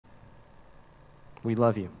We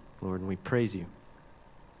love you, Lord, and we praise you.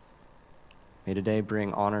 May today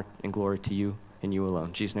bring honor and glory to you and you alone.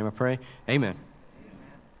 In Jesus' name I pray. Amen.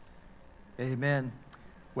 Amen.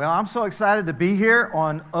 Well, I'm so excited to be here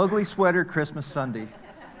on Ugly Sweater Christmas Sunday.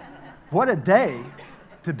 What a day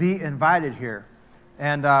to be invited here.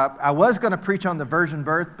 And I was going to preach on the virgin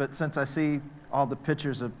birth, but since I see all the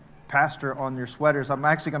pictures of Pastor on your sweaters, I'm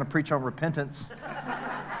actually going to preach on repentance.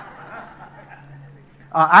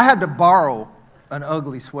 I had to borrow an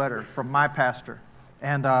ugly sweater from my pastor,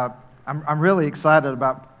 and I'm really excited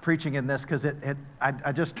about preaching in this because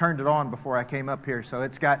I just turned it on before I came up here, so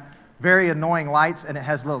it's got very annoying lights and it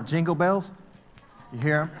has little jingle bells. You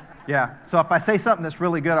hear them? Yeah. So if I say something that's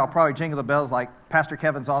really good, I'll probably jingle the bells like Pastor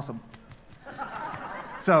Kevin's awesome.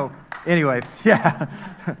 So anyway, yeah.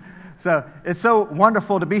 So it's so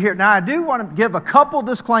wonderful to be here. Now I do want to give a couple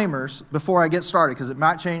disclaimers before I get started because it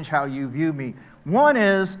might change how you view me. One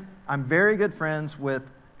is I'm very good friends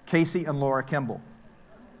with Casey and Laura Kimball.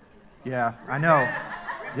 Yeah, I know.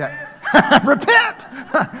 Yeah, repent.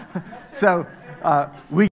 So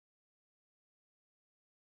we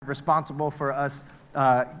responsible for us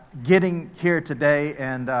getting here today,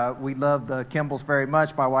 and we love the Kimballs very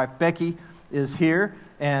much. My wife Becky is here,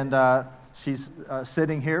 and she's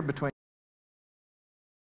sitting here between.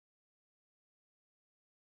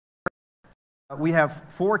 We have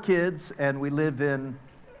 4 kids, and we live in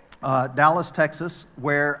Dallas, Texas,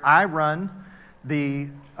 where I run the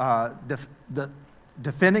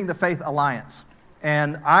Defending the Faith Alliance.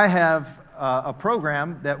 And I have a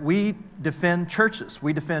program that we defend churches.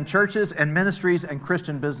 We defend churches and ministries and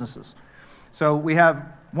Christian businesses. So we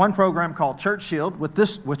have one program called Church Shield, which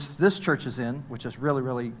this church is in, which is really,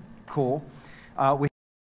 really cool. We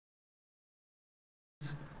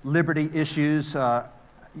have liberty issues.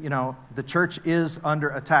 The church is under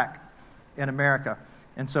attack in America.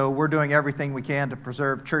 And so we're doing everything we can to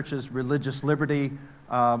preserve churches' religious liberty.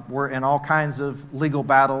 We're in all kinds of legal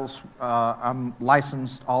battles. I'm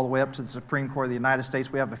licensed all the way up to the Supreme Court of the United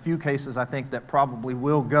States. We have a few cases, I think, that probably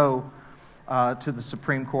will go to the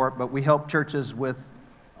Supreme Court, but we help churches with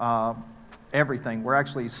everything. We're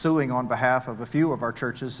actually suing on behalf of a few of our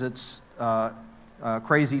churches. It's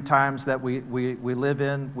crazy times that we live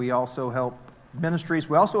in. We also help ministries.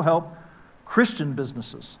 We also help Christian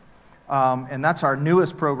businesses. And that's our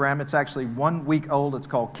newest program. It's actually 1 week old. It's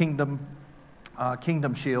called Kingdom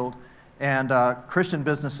Shield. And Christian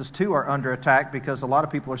businesses, too, are under attack because a lot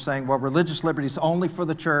of people are saying, well, religious liberty is only for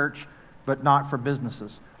the church, but not for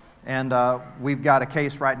businesses. And we've got a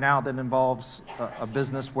case right now that involves a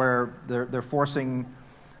business where they're forcing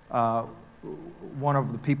one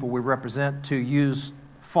of the people we represent to use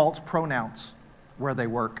false pronouns where they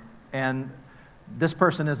work. And this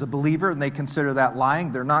person is a believer, and they consider that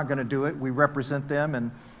lying. They're not going to do it. We represent them,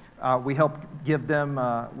 and we help give them.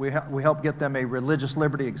 We help get them a religious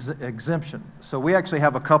liberty exemption. So we actually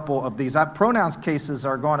have a couple of these. Pronouns cases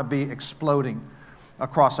are going to be exploding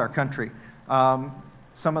across our country.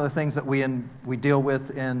 Some of the things that we deal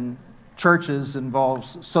with in churches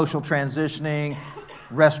involves social transitioning,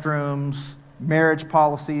 restrooms, marriage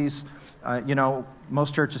policies.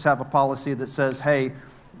 Most churches have a policy that says, "Hey,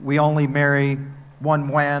 we only marry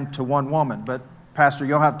one man to one woman." But Pastor,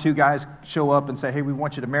 you'll have 2 guys show up and say, "Hey, we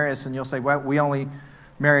want you to marry us," and you'll say, "Well, we only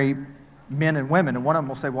marry men and women," and one of them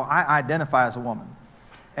will say, "Well, I identify as a woman."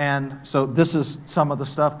 And so this is some of the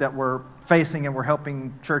stuff that we're facing, and we're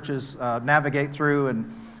helping churches navigate through,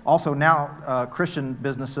 and also now Christian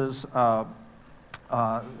businesses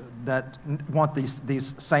that want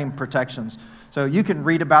these same protections. So you can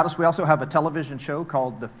read about us. We also have a television show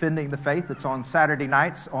called Defending the Faith. It's on Saturday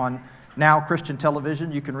nights on Now Christian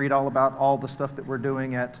Television. You can read all about all the stuff that we're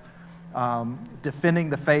doing at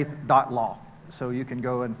defendingthefaith.law. So you can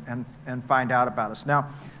go and find out about us. Now,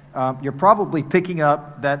 you're probably picking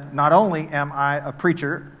up that not only am I a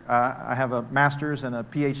preacher, I have a master's and a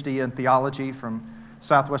PhD in theology from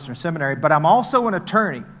Southwestern Seminary, but I'm also an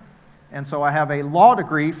attorney. And so I have a law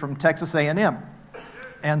degree from Texas A&M.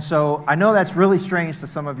 And so I know that's really strange to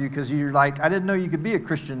some of you because you're like, I didn't know you could be a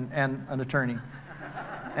Christian and an attorney.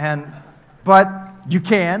 But you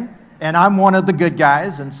can, and I'm one of the good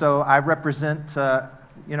guys, and so I represent,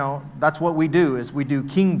 that's what we do, is we do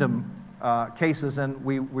kingdom cases, and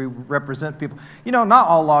we represent people. Not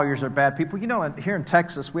all lawyers are bad people. Here in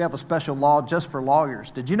Texas, we have a special law just for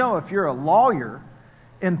lawyers. Did you know if you're a lawyer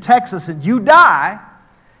in Texas and you die,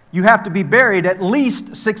 you have to be buried at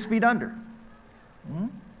least 6 feet under?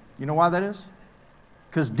 You know why that is?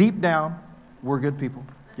 Because deep down, we're good people.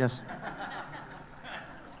 Yes.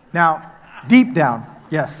 Now, deep down,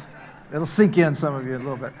 yes. It'll sink in some of you a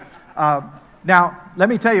little bit. Now, let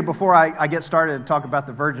me tell you before I get started and talk about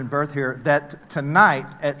the virgin birth here, that tonight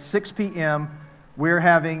at 6 p.m., we're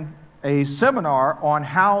having a seminar on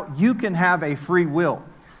how you can have a free will.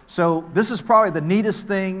 So this is probably the neatest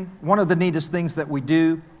thing, one of the neatest things that we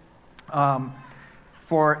do.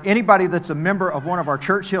 For anybody that's a member of one of our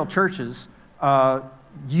Church Hill churches,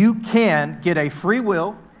 you can get a free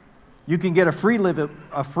will. You can get a free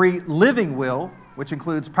living will, which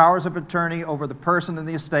includes powers of attorney over the person and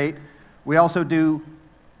the estate. We also do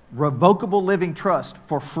revocable living trust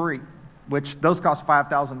for free, which those cost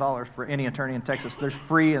 $5,000 for any attorney in Texas. There's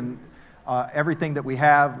free and everything that we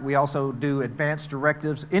have. We also do advanced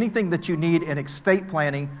directives. Anything that you need in estate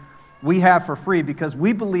planning, we have for free because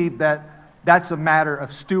we believe that that's a matter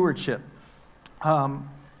of stewardship. 2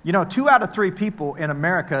 out of 3 people in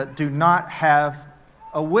America do not have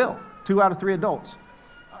a will. 2 out of 3 adults.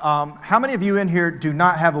 How many of you in here do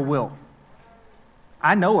not have a will?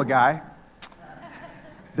 I know a guy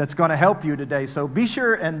that's going to help you today. So be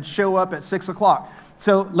sure and show up at 6 o'clock.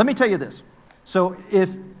 So let me tell you this. So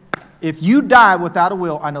if you die without a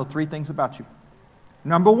will, I know 3 things about you.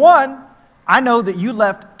 Number 1, I know that you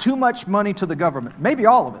left too much money to the government. Maybe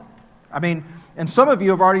all of it. I mean, and some of you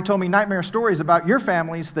have already told me nightmare stories about your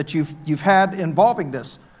families that you've had involving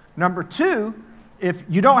this. Number 2, if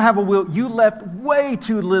you don't have a will, you left way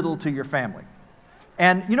too little to your family.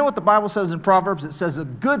 And you know what the Bible says in Proverbs? It says a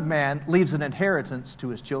good man leaves an inheritance to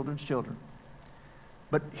his children's children.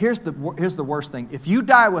 But here's the worst thing. If you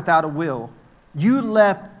die without a will, you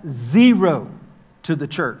left 0 to the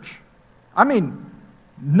church. I mean,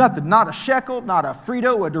 nothing. Not a shekel, not a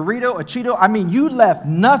Frito, a Dorito, a Cheeto. I mean, you left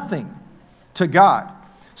nothing to God.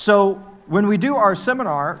 So when we do our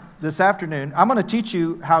seminar this afternoon, I'm going to teach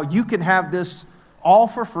you how you can have this all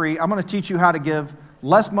for free. I'm going to teach you how to give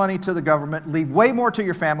less money to the government, leave way more to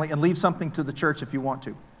your family, and leave something to the church if you want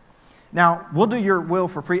to. Now, we'll do your will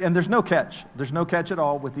for free, and there's no catch. There's no catch at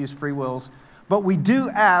all with these free wills. But we do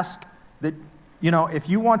ask that, if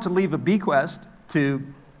you want to leave a bequest to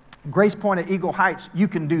Grace Point at Eagle Heights, you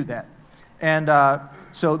can do that. And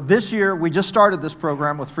so this year, we just started this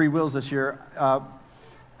program with free wills this year.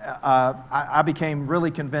 I became really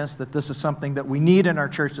convinced that this is something that we need in our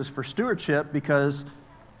churches for stewardship because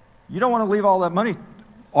you don't want to leave all that money,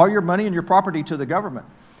 all your money and your property to the government.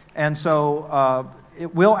 And so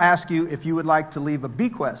it will ask you if you would like to leave a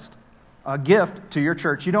bequest, a gift to your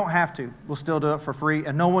church. You don't have to. We'll still do it for free,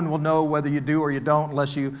 and no one will know whether you do or you don't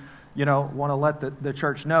unless you want to let the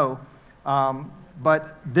church know. But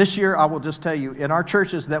this year, I will just tell you, in our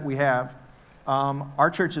churches that we have,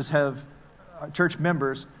 church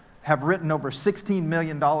members have written over $16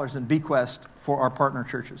 million in bequest for our partner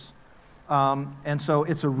churches. And so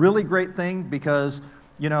it's a really great thing because,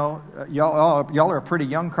 y'all are a pretty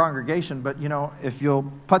young congregation, but, if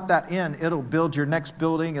you'll put that in, it'll build your next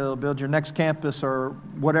building, it'll build your next campus or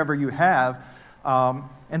whatever you have.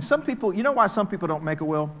 And some people, you know why some people don't make a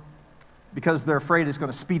will? Because they're afraid it's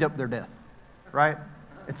going to speed up their death, right?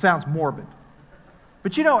 It sounds morbid.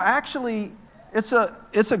 But, actually, it's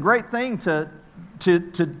a great thing to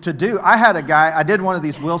do. I had a guy, I did one of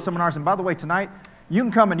these will seminars, and by the way, tonight, you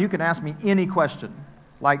can come and you can ask me any question.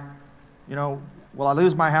 Like, will I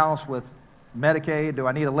lose my house with Medicaid? Do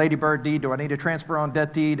I need a ladybird deed? Do I need a transfer on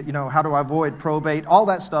debt deed? How do I avoid probate? All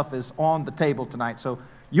that stuff is on the table tonight. So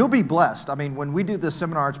you'll be blessed. I mean, when we do this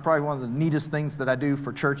seminar, it's probably one of the neatest things that I do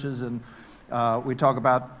for churches, and we talk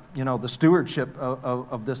about, the stewardship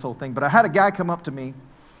of this whole thing. But I had a guy come up to me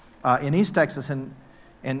in East Texas, and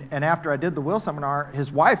after I did the will seminar,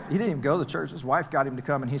 his wife, he didn't even go to the church, his wife got him to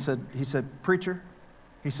come, and he said, preacher,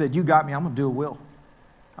 he said, you got me, I'm going to do a will.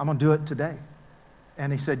 I'm going to do it today.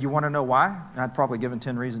 And he said, you want to know why? And I'd probably given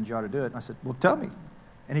 10 reasons you ought to do it. And I said, well, tell me.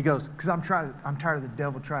 And he goes, because I'm tired of the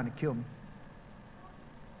devil trying to kill me.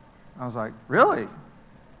 I was like, really?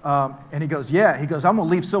 And he goes, yeah. He goes, I'm going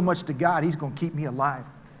to leave so much to God, he's going to keep me alive.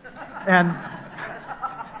 And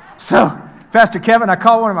so, Pastor Kevin, I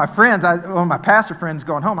called one of my friends, one of my pastor friends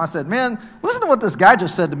going home. I said, man, listen to what this guy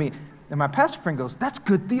just said to me. And my pastor friend goes, that's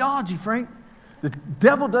good theology, Frank.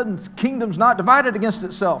 The kingdom's not divided against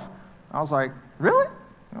itself. I was like, really?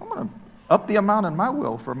 I'm going to up the amount in my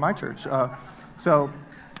will for my church. But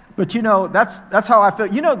that's how I feel.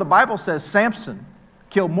 The Bible says Samson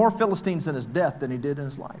killed more Philistines in his death than he did in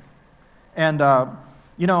his life. And,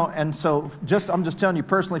 and so I'm just telling you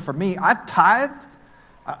personally, for me, I tithed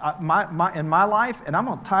in my life, and I'm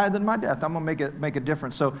going to tithe in my death. I'm going to make a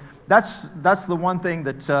difference. So that's the one thing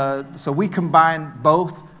that, so we combine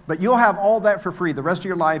both. But you'll have all that for free. The rest of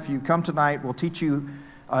your life, you come tonight, we'll teach you,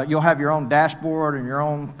 you'll have your own dashboard and your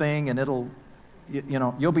own thing, and it'll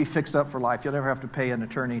you'll be fixed up for life. You'll never have to pay an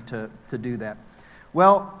attorney to do that.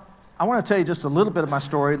 Well, I want to tell you just a little bit of my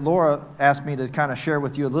story. Laura asked me to kind of share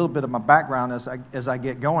with you a little bit of my background as I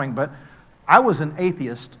get going. But I was an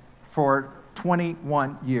atheist for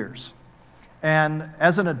 21 years. And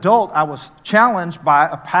as an adult, I was challenged by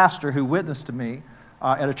a pastor who witnessed to me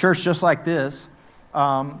at a church just like this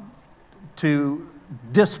to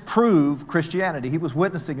disprove Christianity. He was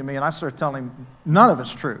witnessing to me, and I started telling him, none of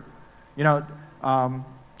it's true.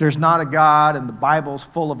 There's not a God, and the Bible's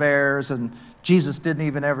full of errors, and Jesus didn't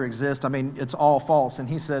even ever exist. I mean, it's all false. And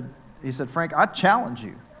he said, Frank, I challenge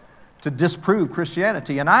you to disprove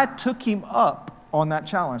Christianity. And I took him up on that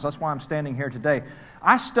challenge. That's why I'm standing here today.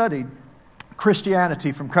 I studied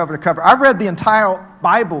Christianity from cover to cover. I read the entire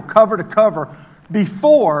Bible cover to cover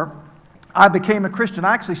before I became a Christian.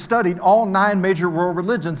 I actually studied all 9 major world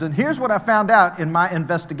religions. And here's what I found out in my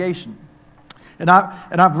investigation. And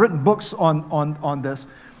I've written books on this.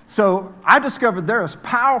 So I discovered there is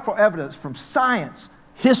powerful evidence from science,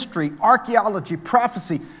 history, archaeology,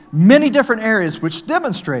 prophecy, many different areas which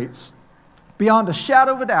demonstrates beyond a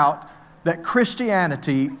shadow of a doubt that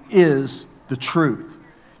Christianity is the truth.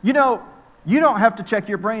 You don't have to check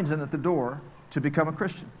your brains in at the door to become a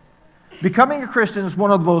Christian. Becoming a Christian is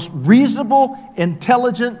one of the most reasonable,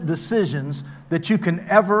 intelligent decisions that you can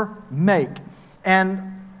ever make.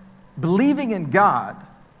 And believing in God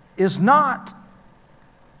is not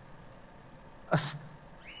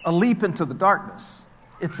a leap into the darkness.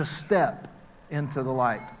 It's a step into the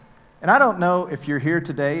light. And I don't know if you're here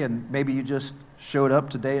today and maybe you just showed up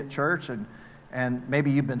today at church and maybe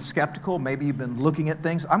you've been skeptical, maybe you've been looking at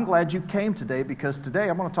things. I'm glad you came today, because today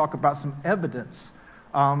I'm going to talk about some evidence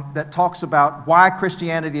that talks about why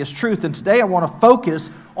Christianity is truth. And today I want to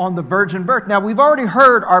focus on the virgin birth. Now, we've already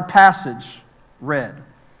heard our passage read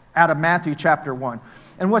out of Matthew chapter 1.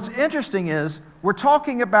 And what's interesting is we're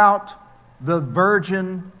talking about the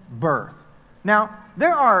virgin birth. Now,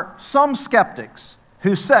 there are some skeptics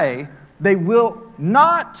who say they will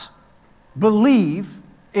not believe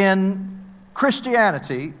in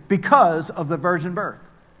Christianity because of the virgin birth.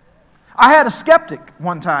 I had a skeptic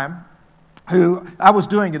one time who, I was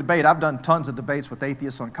doing a debate. I've done tons of debates with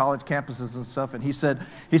atheists on college campuses and stuff. And he said,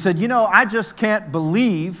 I just can't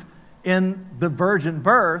believe in the virgin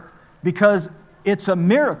birth because it's a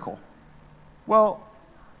miracle. Well,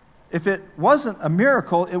 if it wasn't a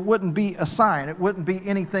miracle, it wouldn't be a sign. It wouldn't be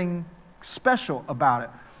anything special about it.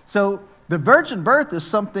 So the virgin birth is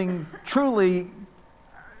something truly,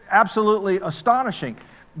 absolutely astonishing.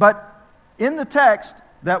 But in the text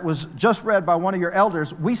that was just read by one of your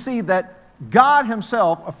elders, we see that God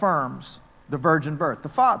himself affirms the virgin birth, the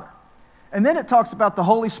Father. And then it talks about the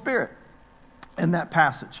Holy Spirit in that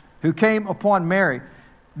passage, who came upon Mary.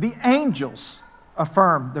 The angels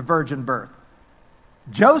affirm the virgin birth.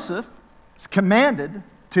 Joseph is commanded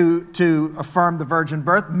to affirm the virgin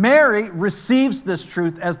birth. Mary receives this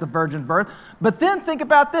truth as the virgin birth. But then think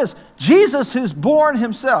about this. Jesus, who's born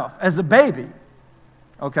himself as a baby,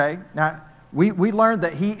 okay? Now, we learned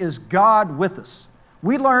that he is God with us.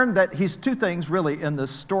 We learned that he's 2 things really in this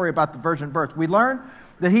story about the virgin birth. We learned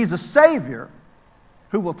that he's a Savior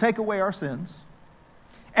who will take away our sins.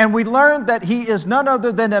 And we learned that he is none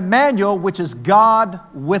other than Emmanuel, which is God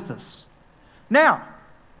with us. Now,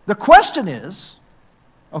 the question is,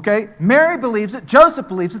 okay, Mary believes it, Joseph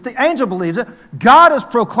believes it, the angel believes it, God is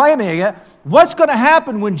proclaiming it. What's going to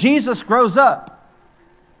happen when Jesus grows up?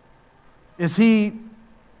 Is he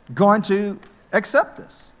going to accept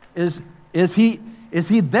this? Is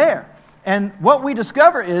he there? And what we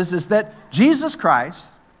discover is that Jesus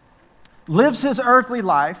Christ lives his earthly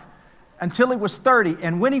life until he was 30.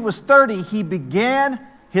 And when he was 30, he began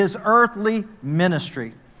his earthly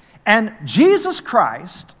ministry. And Jesus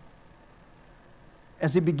Christ,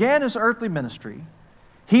 as he began his earthly ministry,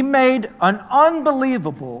 he made an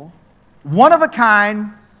unbelievable,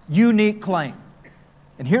 one-of-a-kind, unique claim.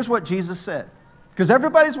 And here's what Jesus said, because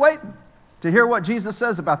everybody's waiting to hear what Jesus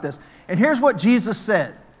says about this. And here's what Jesus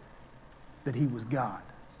said, that he was God.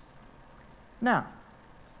 Now,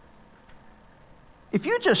 if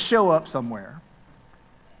you just show up somewhere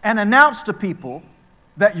and announce to people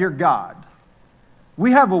that you're God,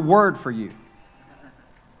 we have a word for you.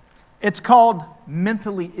 It's called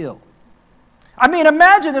mentally ill. I mean,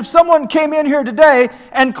 imagine if someone came in here today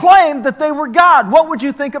and claimed that they were God. What would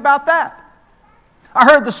you think about that? I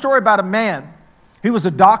heard the story about a man. He was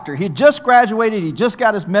a doctor. He had just graduated. He just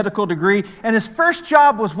got his medical degree. And his first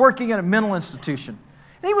job was working in a mental institution.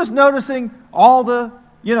 And he was noticing all the,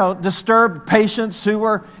 disturbed patients who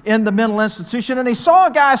were in the mental institution. And he saw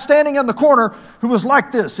a guy standing in the corner who was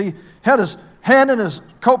like this. He had his hand in his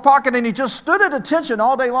coat pocket, and he just stood at attention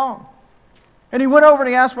all day long. And he went over and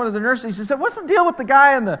he asked one of the nurses, he said, what's the deal with the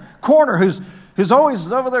guy in the corner who's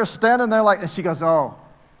always over there standing there like, and she goes, oh,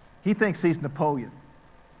 he thinks he's Napoleon.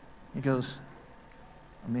 He goes,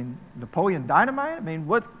 I mean, Napoleon Dynamite? I mean,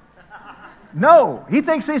 what? No, he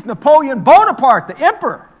thinks he's Napoleon Bonaparte, the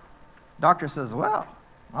emperor. Doctor says, well,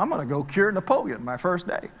 I'm going to go cure Napoleon my first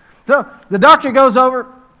day. So the doctor goes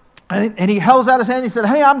over and he holds out his hand. He said,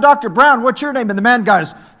 hey, I'm Dr. Brown. What's your name? And the man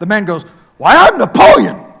goes, why, I'm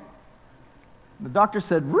Napoleon. The doctor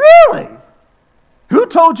said, really? Who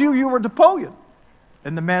told you you were Napoleon?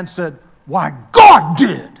 And the man said, why, God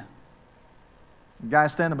did. The guy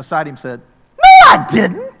standing beside him said, no, I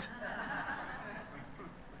didn't.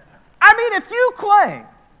 I mean, if you claim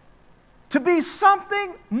to be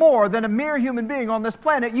something more than a mere human being on this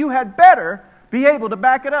planet, you had better be able to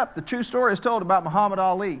back it up. The true story is told about Muhammad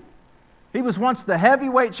Ali. He was once the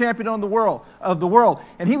heavyweight champion of the world,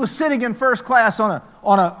 and he was sitting in first class on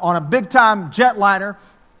a big-time jetliner,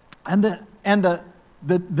 and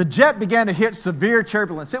the jet began to hit severe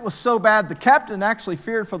turbulence. It was so bad, the captain actually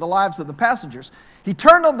feared for the lives of the passengers. He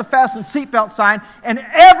turned on the fasten seatbelt sign, and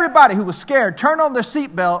everybody who was scared turned on their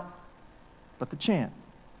seatbelt, but the champ.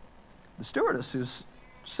 The stewardess who's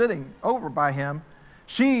sitting over by him,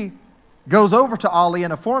 she goes over to Ali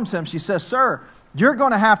and informs him. She says, sir, you're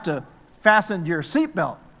going to have to fasten your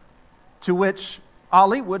seatbelt. To which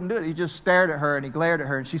Ali wouldn't do it. He just stared at her and he glared at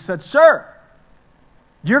her. And she said, sir,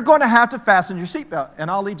 you're going to have to fasten your seatbelt.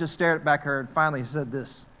 And Ali just stared back at her and finally said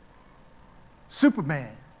this,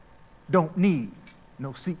 Superman don't need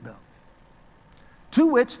no seatbelt. To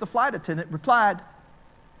which the flight attendant replied,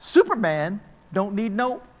 Superman don't need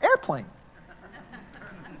no airplane.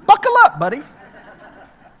 Buckle up, buddy.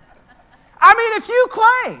 I mean, if you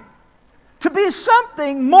claim to be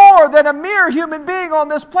something more than a mere human being on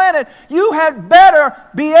this planet, you had better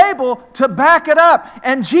be able to back it up.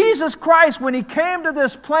 And Jesus Christ, when he came to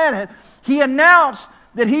this planet, he announced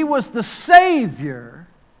that he was the Savior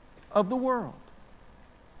of the world.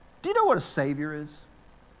 Do you know what a Savior is?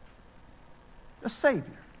 A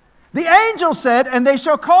Savior. The angel said, and they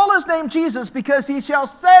shall call his name Jesus because he shall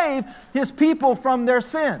save his people from their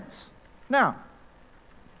sins. Now,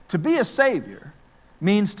 to be a Savior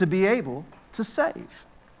means to be able to save.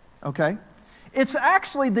 Okay? It's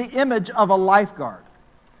actually the image of a lifeguard.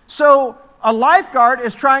 So, a lifeguard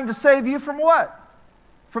is trying to save you from what?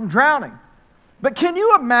 From drowning. But can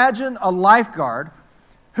you imagine a lifeguard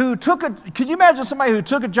could you imagine somebody who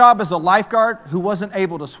took a job as a lifeguard who wasn't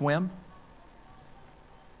able to swim?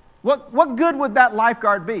 What good would that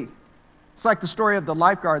lifeguard be? It's like the story of the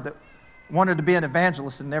lifeguard that wanted to be an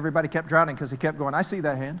evangelist and everybody kept drowning because he kept going, I see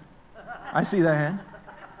that hand. I see that hand.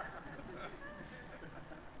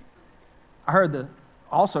 I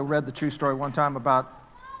also read the true story one time about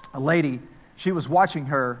a lady. She was watching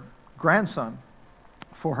her grandson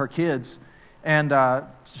for her kids, and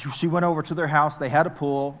she went over to their house. They had a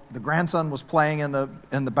pool. The grandson was playing in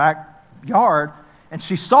the backyard, and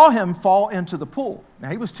she saw him fall into the pool. Now,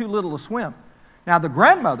 he was too little to swim. Now, the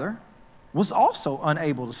grandmother was also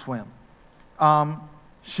unable to swim.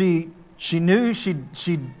 She knew she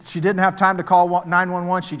didn't have time to call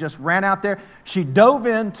 911. She just ran out there. She dove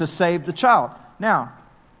in to save the child. Now,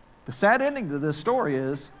 the sad ending to this story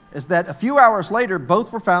is that a few hours later,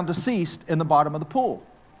 both were found deceased in the bottom of the pool.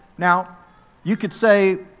 Now, you could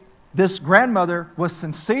say this grandmother was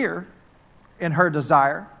sincere in her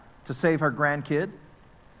desire to save her grandkid,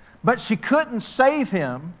 but she couldn't save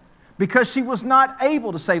him because she was not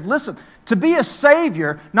able to save. Listen, to be a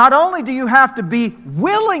savior, not only do you have to be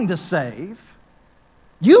willing to save,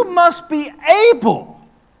 you must be able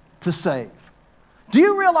to save. Do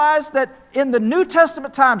you realize that in the New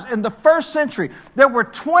Testament times, in the first century, there were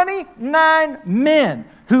 29 men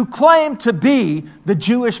who claimed to be the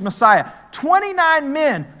Jewish Messiah. 29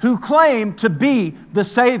 men who claimed to be the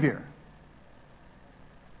Savior.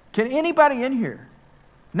 Can anybody in here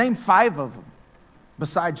name 5 of them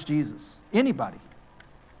besides Jesus? Anybody?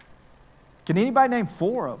 Can anybody name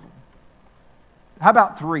 4 of them? How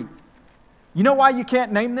about 3? You know why you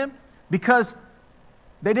can't name them? Because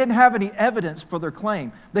they didn't have any evidence for their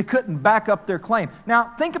claim. They couldn't back up their claim.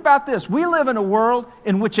 Now, think about this. We live in a world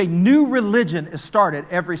in which a new religion is started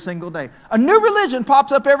every single day. A new religion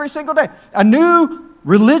pops up every single day. A new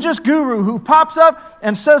religious guru who pops up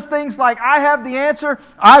and says things like, I have the answer,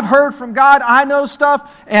 I've heard from God, I know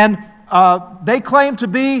stuff, and they claim to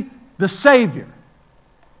be the Savior.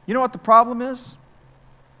 You know what the problem is?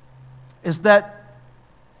 Is that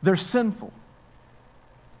they're sinful.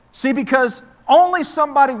 See, because only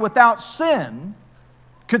somebody without sin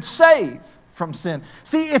could save from sin.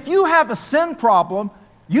 See, if you have a sin problem,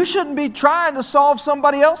 you shouldn't be trying to solve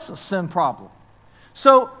somebody else's sin problem.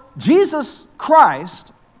 So Jesus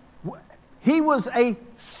Christ, he was a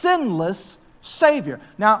sinless Savior.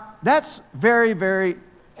 Now, that's very, very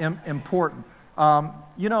important.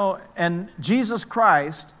 And Jesus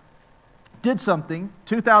Christ did something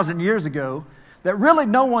 2,000 years ago that really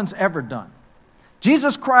no one's ever done.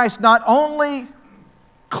 Jesus Christ not only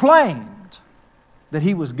claimed that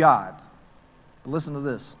he was God, but listen to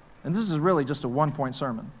this. And this is really just a one-point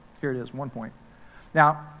sermon. Here it is, 1 point.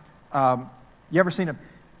 Now, you ever seen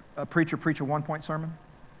a preacher preach a one-point sermon?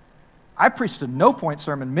 I preached a no-point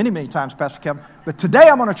sermon many, many times, Pastor Kevin, but today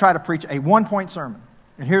I'm going to try to preach a one-point sermon.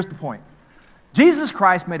 And here's the point. Jesus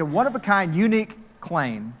Christ made a one-of-a-kind, unique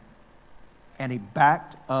claim, and he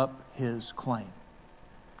backed up his claim.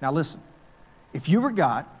 Now listen, if you were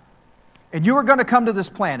God, and you were going to come to this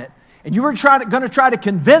planet, and you were going to try to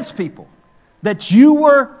convince people that you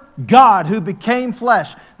were God who became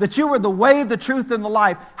flesh, that you were the way, the truth, and the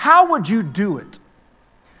life, how would you do it?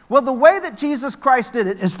 Well, the way that Jesus Christ did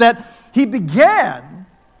it is that he began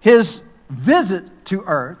his visit to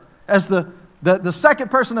earth as the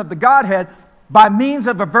second person of the Godhead by means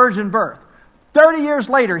of a virgin birth. 30 years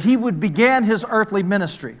later, he began his earthly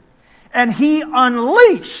ministry. And he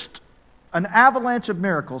unleashed an avalanche of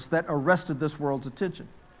miracles that arrested this world's attention.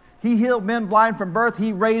 He healed men blind from birth.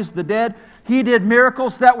 He raised the dead. He did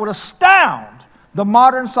miracles that would astound the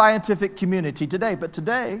modern scientific community today. But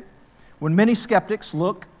today, when many skeptics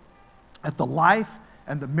look at the life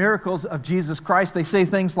and the miracles of Jesus Christ, they say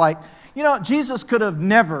things like, Jesus could have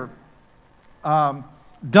never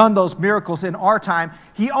done those miracles in our time.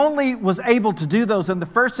 He only was able to do those in the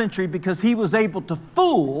first century because he was able to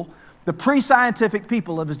fool the pre-scientific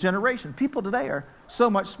people of his generation. People today are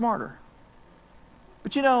so much smarter.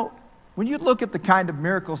 But when you look at the kind of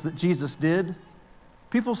miracles that Jesus did,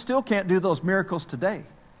 people still can't do those miracles today.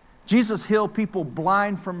 Jesus healed people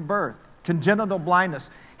blind from birth, congenital blindness.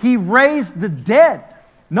 He raised the dead.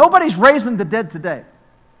 Nobody's raising the dead today,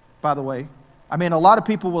 by the way. I mean, a lot of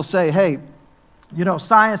people will say, hey,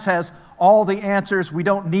 science has all the answers. We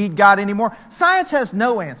don't need God anymore. Science has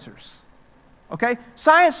no answers. Okay?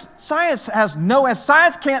 Science has no answers.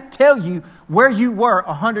 Science can't tell you where you were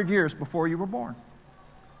 100 years before you were born.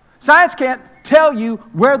 Science can't tell you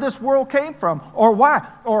where this world came from or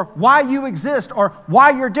why you exist or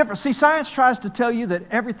why you're different. See, science tries to tell you that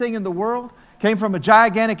everything in the world came from a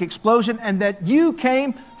gigantic explosion and that you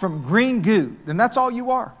came from green goo. And that's all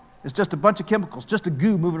you are. It's just a bunch of chemicals, just a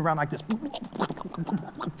goo moving around like this.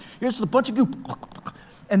 Here's a bunch of goo.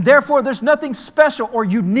 And therefore, there's nothing special or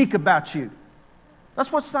unique about you.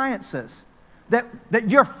 That's what science says. That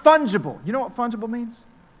you're fungible. You know what fungible means?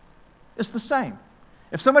 It's the same.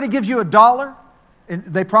 If somebody gives you $1, and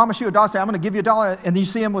they promise you $1, say, I'm going to give you $1, and you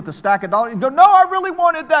see them with a stack of dollars, and go, no, I really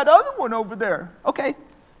wanted that other one over there. Okay.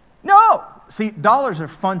 No. See, dollars are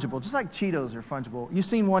fungible, just like Cheetos are fungible. You've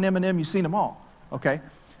seen one M&M, you've seen them all. Okay.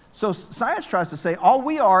 So science tries to say all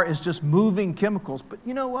we are is just moving chemicals. But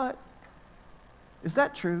you know what? Is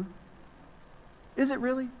that true? Is it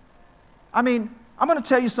really? I mean, I'm going to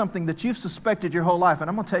tell you something that you've suspected your whole life, and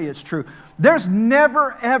I'm going to tell you it's true. There's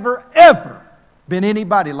never, ever, ever been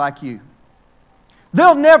anybody like you.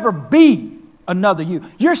 There'll never be another you.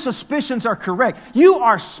 Your suspicions are correct. You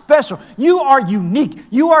are special. You are unique.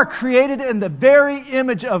 You are created in the very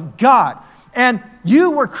image of God. And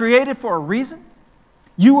you were created for a reason.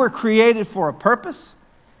 You were created for a purpose.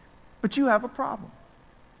 But you have a problem.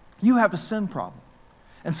 You have a sin problem.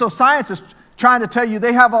 And so science is trying to tell you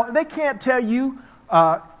they can't tell you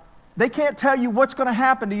what's going to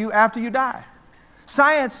happen to you after you die.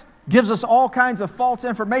 Science gives us all kinds of false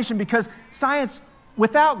information because science,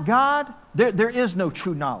 without God, there is no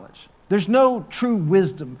true knowledge. There's no true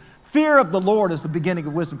wisdom. Fear of the Lord is the beginning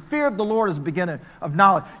of wisdom. Fear of the Lord is the beginning of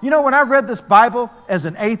knowledge. When I read this Bible as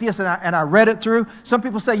an atheist and I read it through, some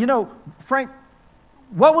people say, Frank,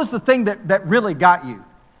 what was the thing that really got you?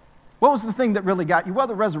 What was the thing that really got you? Well,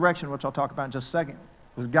 the resurrection, which I'll talk about in just a second,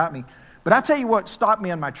 got me. But I tell you what stopped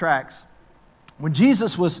me in my tracks. When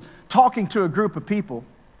Jesus was talking to a group of people,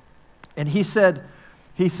 and he said,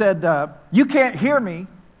 you can't hear me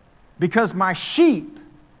because my sheep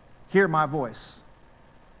hear my voice.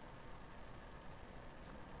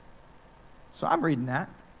 So I'm reading that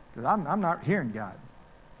because I'm not hearing God.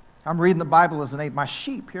 I'm reading the Bible as an ape. My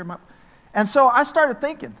sheep hear my... And so I started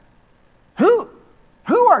thinking, who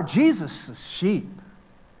are Jesus' sheep?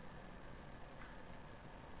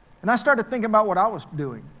 And I started thinking about what I was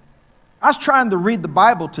doing. I was trying to read the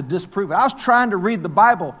Bible to disprove it. I was trying to read the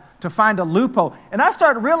Bible to find a loophole. And I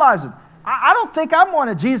started realizing, I don't think I'm one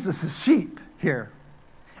of Jesus' sheep. here.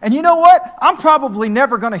 And you know what? I'm probably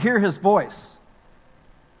never going to hear his voice.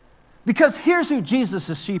 Because here's who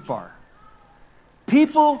Jesus' sheep are.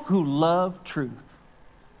 People who love truth.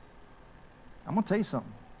 I'm going to tell you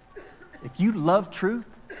something. If you love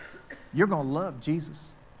truth, you're going to love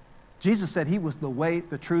Jesus. Jesus said he was the way,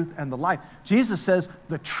 the truth, and the life. Jesus says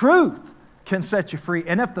the truth can set you free.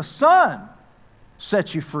 And if the Son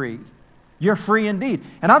sets you free, you're free indeed.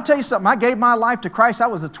 And I'll tell you something. I gave my life to Christ. I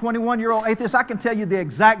was a 21-year-old atheist. I can tell you the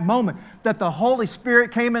exact moment that the Holy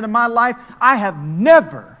Spirit came into my life. I have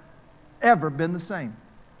never, ever been the same.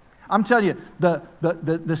 I'm telling you,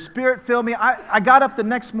 the Spirit filled me. I got up the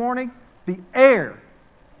next morning. The air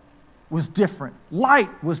was different.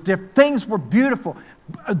 Light was different. Things were beautiful.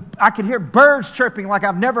 I could hear birds chirping like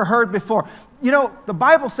I've never heard before. You know, the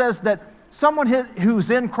Bible says that someone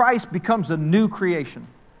who's in Christ becomes a new creation.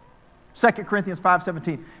 2 Corinthians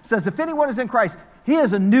 5:17 says, if anyone is in Christ, he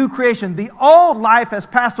is a new creation. The old life has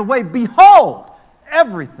passed away. Behold,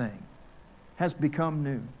 everything has become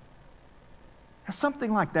new. Has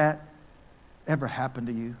something like that ever happened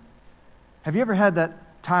to you? Have you ever had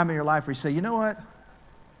that time in your life where you say, you know what?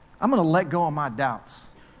 I'm going to let go of my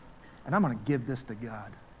doubts, and I'm going to give this to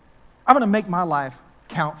God. I'm going to make my life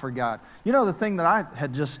count for God. You know, the thing that I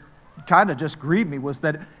had just kind of just grieved me was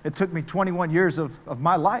that it took me 21 years of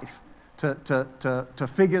my life to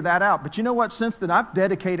figure that out. But you know what? Since then, I've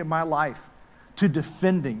dedicated my life to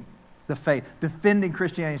defending the faith, defending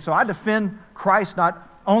Christianity. So I defend Christ not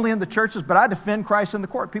only in the churches, but I defend Christ in the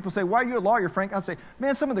court. People say, why are you a lawyer, Frank? I say,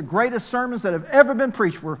 man, some of the greatest sermons that have ever been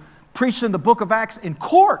preached were preached in the book of Acts in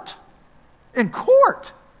court. In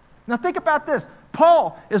court. Now think about this.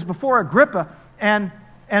 Paul is before Agrippa, and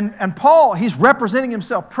Paul, he's representing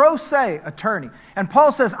himself, pro se attorney. And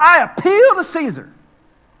Paul says, I appeal to Caesar.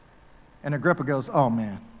 And Agrippa goes, oh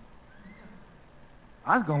man,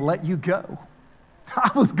 I was going to let you go.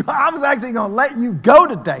 I was actually going to let you go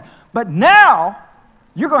today. But now,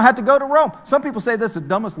 you're going to have to go to Rome. Some people say this, the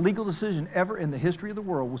dumbest legal decision ever in the history of the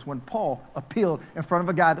world was when Paul appealed in front of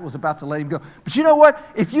a guy that was about to let him go. But you know what?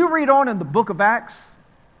 If you read on in the book of Acts,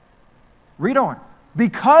 read on.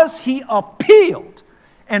 Because he appealed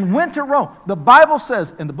and went to Rome, the Bible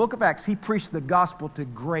says in the book of Acts, he preached the gospel to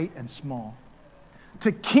great and small,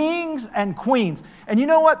 to kings and queens. And you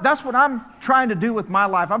know what? That's what I'm trying to do with my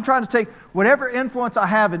life. I'm trying to take whatever influence I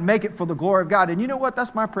have and make it for the glory of God. And you know what?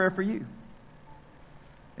 That's my prayer for you.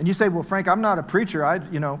 And you say, well, Frank, I'm not a preacher.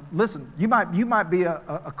 Listen, you might be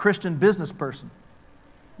a Christian business person.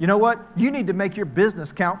 You know what? You need to make your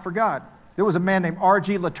business count for God. There was a man named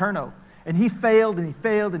R.G. Letourneau, and he failed and he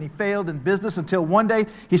failed and he failed in business until one day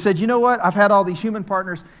he said, you know what? I've had all these human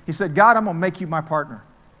partners. He said, God, I'm going to make you my partner.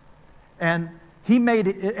 And he made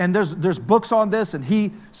it, and there's books on this, and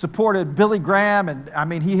he supported Billy Graham, and I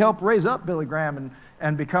mean, he helped raise up Billy Graham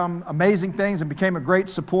and become amazing things and became a great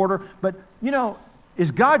supporter. But, you know, is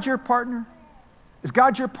God your partner? Is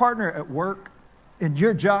God your partner at work, in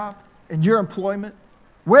your job, in your employment?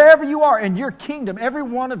 Wherever you are, in your kingdom, every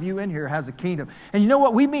one of you in here has a kingdom. And you know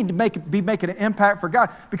what? We need to be making an impact for God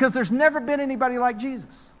because there's never been anybody like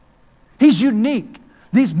Jesus. He's unique.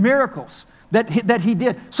 These miracles that he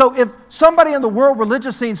did. So if somebody in the world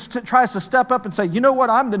religious scene tries to step up and say, you know what?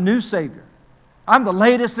 I'm the new Savior. I'm the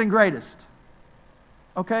latest and greatest.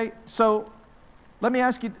 Okay? So let me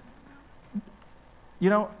ask you, you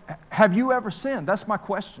know, have you ever sinned? That's my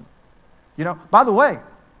question. You know, by the way,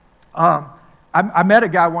 I met a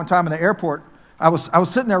guy one time in the airport. I was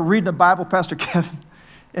sitting there reading the Bible, Pastor Kevin,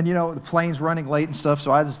 and you know, the plane's running late and stuff,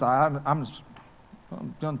 so I just thought, I'm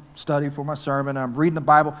done studying for my sermon. I'm reading the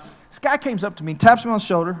Bible. This guy comes up to me, taps me on the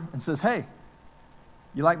shoulder, and says, hey,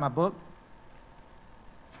 you like my book?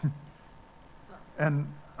 And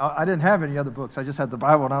I didn't have any other books. I just had the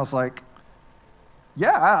Bible, and I was like,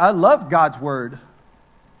 yeah, I love God's Word.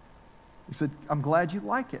 He said, I'm glad you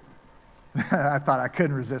like it. I thought I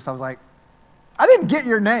couldn't resist. I was like, I didn't get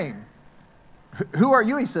your name. Who are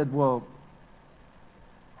you? He said, well,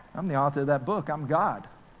 I'm the author of that book. I'm God.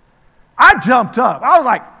 I jumped up. I was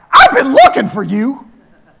like, I've been looking for you.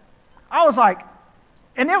 I was like,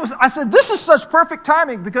 I said, this is such perfect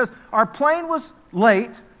timing because our plane was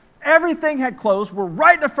late. Everything had closed. We're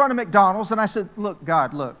right in front of McDonald's. And I said, look,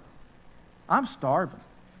 God, look, I'm starving.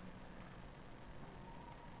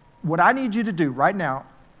 What I need you to do right now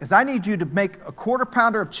is I need you to make a 1/4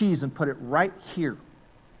 pounder of cheese and put it right here.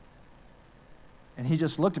 And he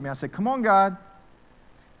just looked at me. I said, come on, God.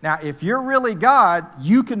 Now, if you're really God,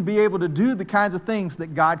 you can be able to do the kinds of things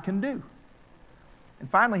that God can do. And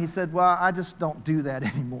finally he said, well, I just don't do that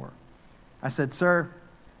anymore. I said, sir,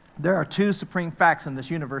 there are 2 supreme facts in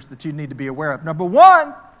this universe that you need to be aware of. Number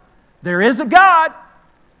 1, there is a God.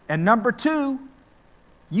 And number two,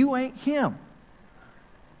 you ain't him.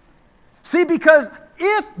 See, because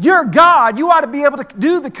if you're God, you ought to be able to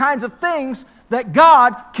do the kinds of things that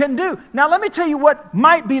God can do. Now, let me tell you what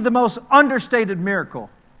might be the most understated miracle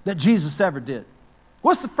that Jesus ever did.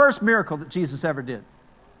 What's the first miracle that Jesus ever did?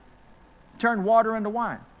 He turned water into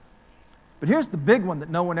wine. But here's the big one that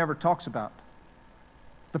no one ever talks about.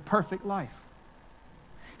 The perfect life.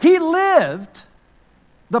 He lived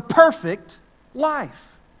the perfect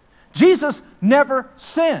life. Jesus never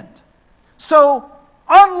sinned. So,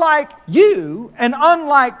 unlike you and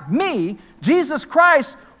unlike me, Jesus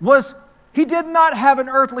Christ he did not have an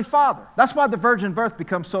earthly father. That's why the virgin birth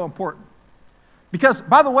becomes so important. Because,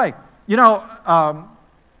 by the way, do you know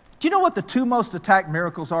what the two most attacked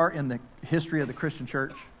miracles are in the history of the Christian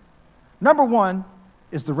church? Number one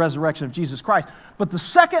is the resurrection of Jesus Christ. But the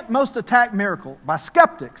second most attacked miracle by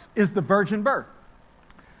skeptics is the virgin birth.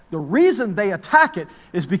 The reason they attack it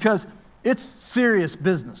is because it's serious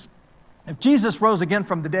business. If Jesus rose again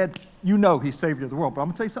from the dead, you know he's Savior of the world. But I'm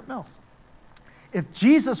going to tell you something else. If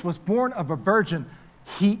Jesus was born of a virgin,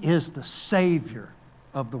 he is the Savior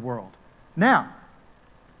of the world. Now,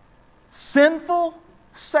 sinful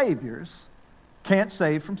saviors can't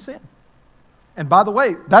save from sin. And by the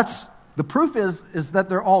way, the proof is that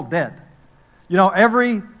they're all dead. You know,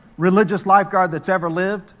 every religious lifeguard that's ever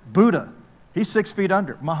lived, Buddha, he's 6 feet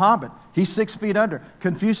under. Muhammad, he's 6 feet under.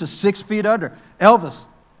 Confucius, 6 feet under. Elvis,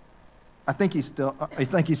 I think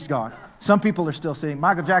he's gone. Some people are still seeing.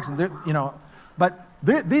 Michael Jackson, but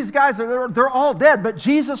these guys, they're all dead. But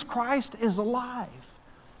Jesus Christ is alive,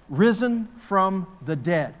 risen from the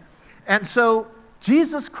dead. And so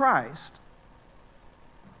Jesus Christ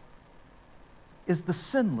is the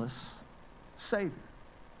sinless Savior.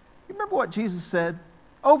 You remember what Jesus said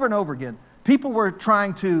over and over again? People were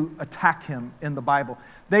trying to attack him in the Bible.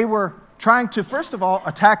 They were trying to, first of all,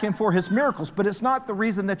 attack him for his miracles, but it's not the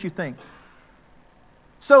reason that you think.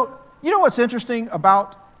 So, you know what's interesting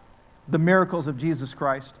about the miracles of Jesus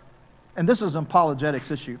Christ? And this is an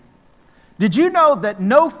apologetics issue. Did you know that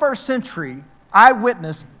no first century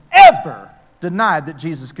eyewitness ever denied that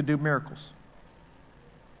Jesus could do miracles?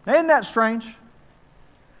 Now, isn't that strange?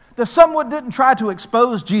 That someone didn't try to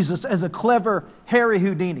expose Jesus as a clever Harry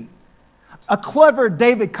Houdini, a clever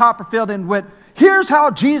David Copperfield, and went, here's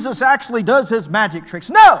how Jesus actually does his magic tricks.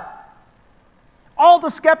 No! All the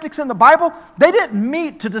skeptics in the Bible, they didn't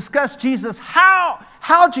meet to discuss Jesus, how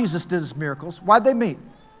Jesus did his miracles. Why'd they meet?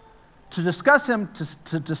 To discuss him,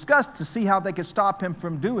 to see how they could stop him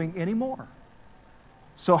from doing any more.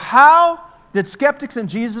 So how did skeptics in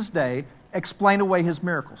Jesus' day explain away his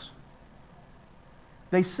miracles?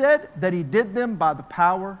 They said that he did them by the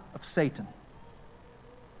power of Satan.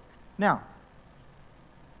 Now,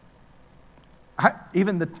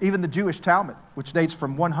 even the Jewish Talmud, which dates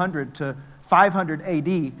from 100 to 500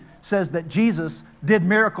 AD, says that Jesus did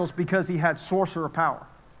miracles because he had sorcerer power.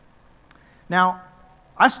 Now,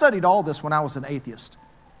 I studied all this when I was an atheist.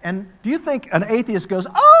 And do you think an atheist goes,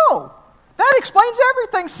 oh, that explains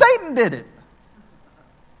everything, Satan did it?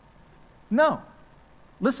 No.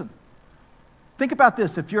 Listen, think about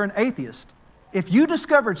this. If you're an atheist, if you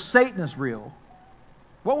discovered Satan is real,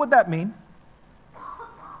 what would that mean?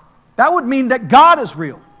 That would mean that God is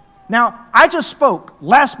real. Now, I just spoke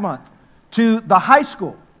last month to the high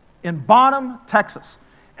school in Bonham, Texas.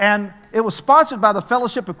 And it was sponsored by the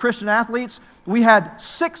Fellowship of Christian Athletes. We had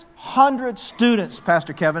 600 students,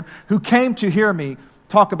 Pastor Kevin, who came to hear me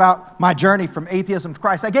talk about my journey from atheism to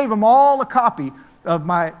Christ. I gave them all a copy of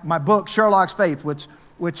my book, Sherlock's Faith,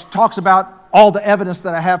 which talks about all the evidence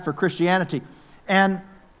that I have for Christianity. And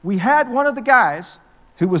we had one of the guys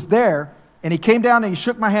who was there, and he came down and he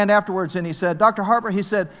shook my hand afterwards and he said, Dr. Harber, he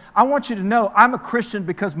said, I want you to know I'm a Christian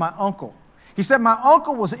because my uncle. He said, my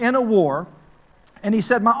uncle was in a war, and he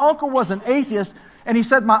said, my uncle was an atheist, and he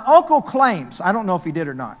said, my uncle claims, I don't know if he did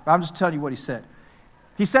or not, but I'm just telling you what he said.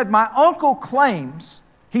 He said, my uncle claims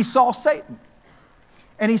he saw Satan.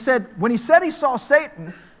 And he said, when he said he saw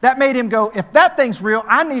Satan, that made him go, if that thing's real,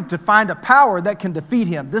 I need to find a power that can defeat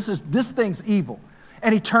him. This thing's evil.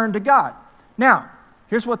 And he turned to God. Now,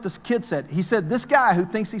 here's what this kid said. He said, this guy who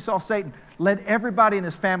thinks he saw Satan led everybody in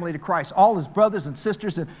his family to Christ, all his brothers and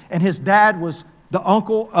sisters, and his dad was the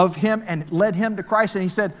uncle of him and led him to Christ. And he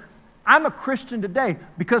said, I'm a Christian today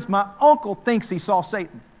because my uncle thinks he saw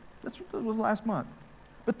Satan. That was last month.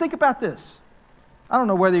 But think about this. I don't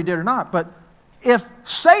know whether he did or not, but if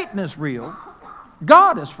Satan is real,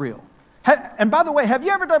 God is real. And by the way, have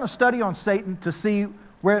you ever done a study on Satan to see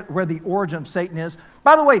where the origin of Satan is?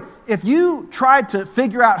 By the way, if you tried to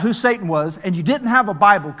figure out who Satan was and you didn't have a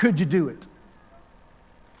Bible, could you do it?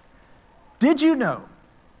 Did you know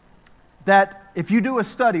that if you do a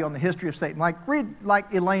study on the history of Satan, read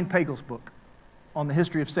Elaine Pagel's book on the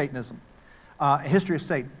history of Satanism, history of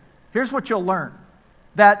Satan, here's what you'll learn.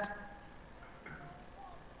 That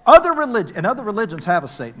other religions have a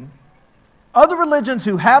Satan. Other religions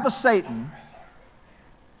who have a Satan,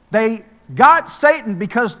 they got Satan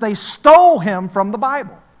because they stole him from the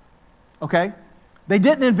Bible. Okay? They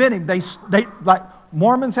didn't invent him. They like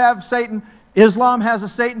Mormons have Satan, Islam has a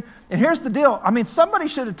Satan. And here's the deal. I mean, somebody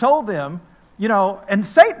should have told them, and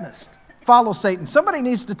Satanists follow Satan. Somebody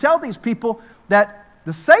needs to tell these people that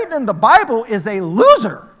the Satan in the Bible is a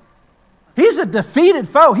loser. He's a defeated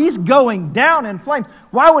foe. He's going down in flames.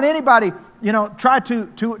 Why would anybody, try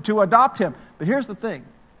to adopt him? But here's the thing.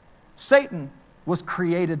 Satan was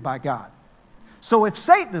created by God. So if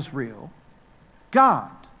Satan is real,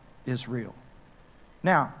 God is real.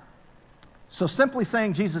 Now, so simply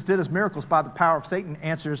saying Jesus did his miracles by the power of Satan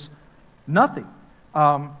answers nothing.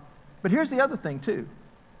 But here's the other thing too.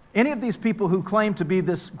 Any of these people who claim to be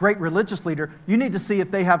this great religious leader, you need to see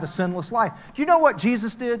if they have a sinless life. Do you know what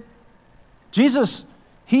Jesus did? Jesus,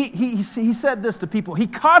 he said this to people. He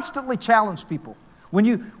constantly challenged people. When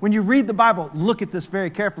you read the Bible, look at this very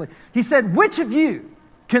carefully. He said, which of you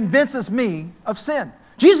convinces me of sin?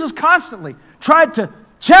 Jesus constantly tried to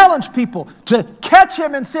challenge people to catch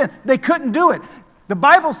him in sin. They couldn't do it. The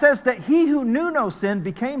Bible says that he who knew no sin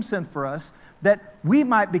became sin for us, that we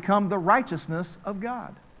might become the righteousness of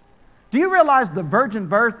God. Do you realize the virgin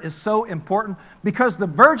birth is so important? Because the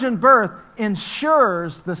virgin birth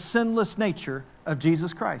ensures the sinless nature of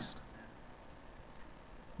Jesus Christ.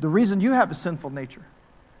 The reason you have a sinful nature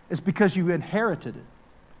is because you inherited it.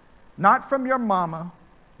 Not from your mama,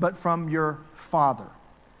 but from your father.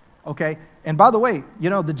 Okay? And by the way,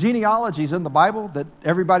 the genealogies in the Bible that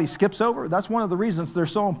everybody skips over, that's one of the reasons they're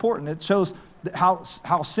so important. It shows how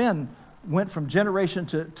sin went from generation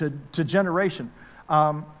to generation.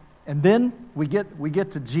 And then we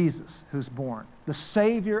get to Jesus, who's born, the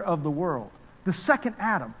Savior of the world, the second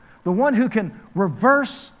Adam, the one who can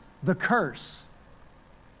reverse the curse.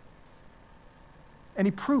 And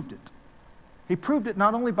he proved it. He proved it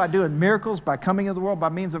not only by doing miracles, by coming into the world by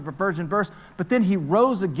means of a virgin birth, but then he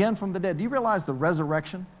rose again from the dead. Do you realize the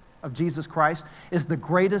resurrection of Jesus Christ is the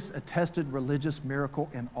greatest attested religious miracle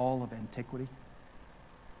in all of antiquity?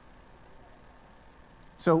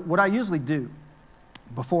 So what I usually do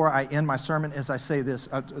before I end my sermon is I say this.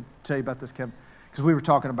 I'll tell you about this, Kevin, because we were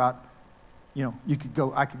talking about, I could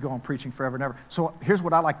go on preaching forever and ever. So here's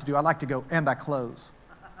what I like to do. I like to go, and I close.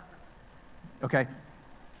 Okay?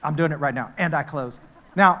 I'm doing it right now, and I close.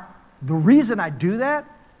 Now, the reason I do that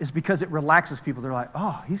is because it relaxes people. They're like,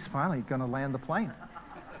 oh, he's finally going to land the plane.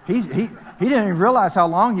 He didn't even realize how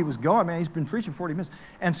long he was going. Man, he's been preaching 40 minutes.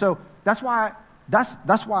 And so that's why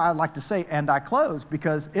I like to say, and I close,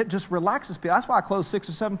 because it just relaxes people. That's why I close 6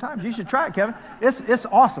 or 7 times. You should try it, Kevin. It's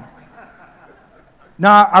awesome.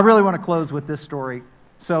 Now, I really want to close with this story.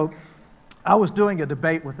 So I was doing a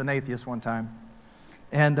debate with an atheist one time.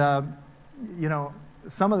 And,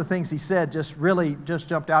 some of the things he said just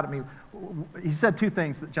jumped out at me. He said 2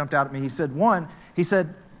 things that jumped out at me. He said, one, he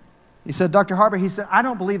said, Dr. Harber, he said, I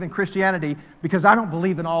don't believe in Christianity because I don't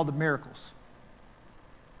believe in all the miracles.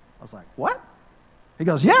 I was like, what? He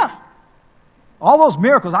goes, yeah, all those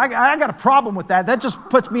miracles. I got a problem with that. That just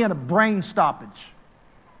puts me in a brain stoppage.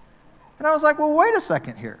 And I was like, well, wait a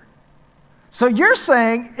second here. So you're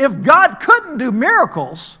saying if God couldn't do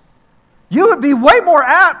miracles, you would be way more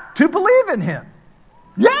apt to believe in him.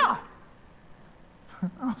 Yeah.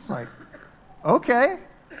 I was like, okay.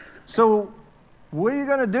 So what are you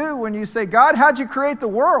going to do when you say, God, how'd you create the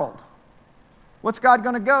world? What's God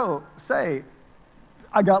going to go say?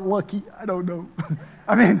 I got lucky. I don't know.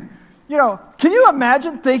 I mean, can you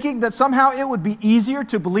imagine thinking that somehow it would be easier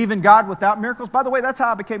to believe in God without miracles? By the way, that's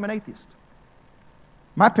how I became an atheist.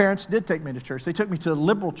 My parents did take me to church. They took me to a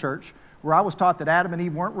liberal church where I was taught that Adam and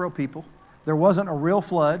Eve weren't real people. There wasn't a real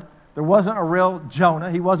flood. There wasn't a real Jonah.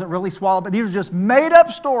 He wasn't really swallowed. But these were just made-up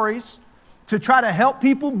stories to try to help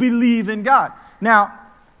people believe in God. Now,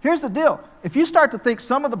 here's the deal. If you start to think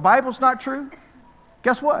some of the Bible's not true,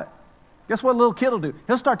 guess what? Guess what a little kid will do?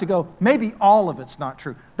 He'll start to go, maybe all of it's not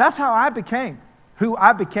true. That's how I became who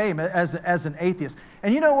I became as an atheist.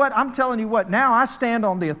 And you know what? I'm telling you what, now I stand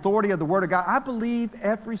on the authority of the Word of God. I believe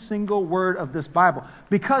every single word of this Bible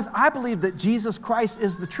because I believe that Jesus Christ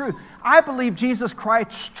is the truth. I believe Jesus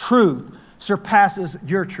Christ's truth surpasses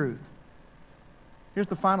your truth. Here's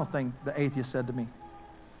the final thing the atheist said to me.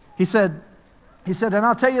 He said, and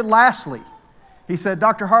I'll tell you lastly, he said,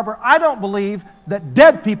 Dr. Harber, I don't believe that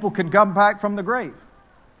dead people can come back from the grave.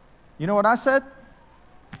 You know what I said?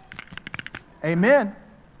 Amen.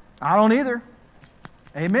 I don't either.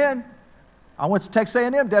 Amen. I went to Texas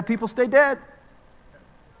A&M. Dead people stay dead.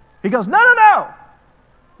 He goes, no.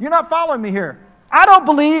 You're not following me here. I don't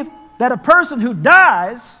believe that a person who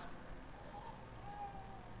dies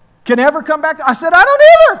can ever come back. I said, I don't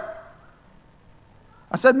either.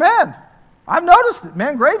 I said, man, I've noticed it.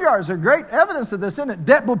 Man, graveyards are great evidence of this, isn't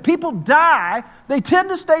it? When people die, they tend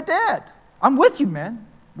to stay dead. I'm with you, man.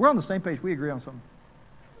 We're on the same page. We agree on something.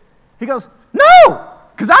 He goes, no,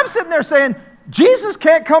 because I'm sitting there saying, Jesus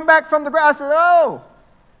can't come back from the grave. I said, oh,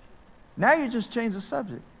 now you just changed the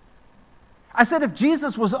subject. I said, if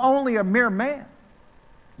Jesus was only a mere man,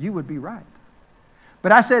 you would be right.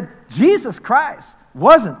 But I said, Jesus Christ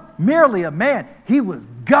wasn't merely a man. He was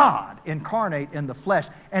God incarnate in the flesh,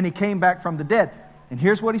 and he came back from the dead. And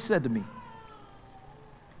here's what he said to me.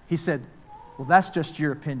 He said, well, that's just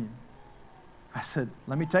your opinion. I said,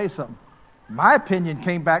 let me tell you something. My opinion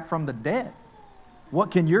came back from the dead.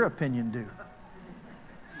 What can your opinion do?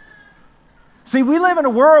 See, we live in a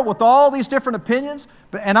world with all these different opinions,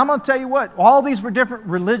 and I'm going to tell you what, all these were different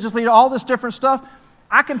religiously, all this different stuff.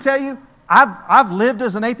 I can tell you, I've lived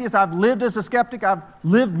as an atheist, I've lived as a skeptic, I've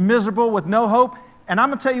lived miserable with no hope, and I'm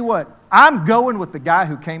going to tell you what, I'm going with the guy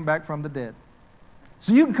who came back from the dead.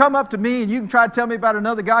 So you can come up to me and you can try to tell me about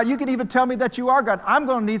another God. You can even tell me that you are God. I'm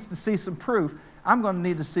going to need to see some proof. I'm going to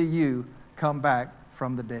need to see you come back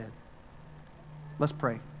from the dead. Let's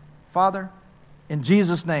pray. Father, in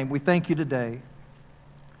Jesus' name, we thank you today,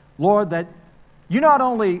 Lord, that you not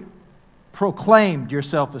only proclaimed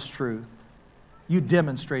yourself as truth, you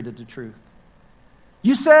demonstrated the truth.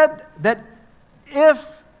 You said that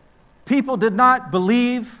if people did not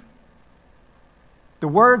believe the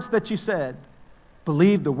words that you said,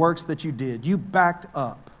 believe the works that you did, you backed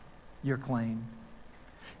up your claim.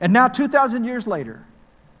 And now 2,000 years later,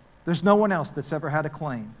 there's no one else that's ever had a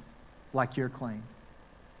claim like your claim.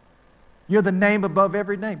 You're the name above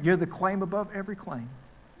every name. You're the claim above every claim.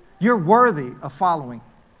 You're worthy of following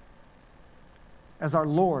as our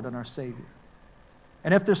Lord and our Savior.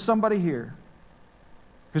 And if there's somebody here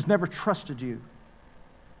who's never trusted you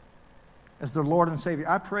as their Lord and Savior,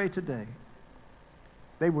 I pray today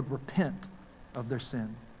they would repent of their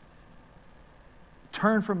sin,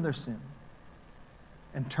 turn from their sin,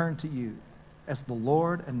 and turn to you as the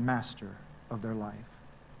Lord and Master of their life.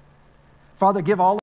 Father, give all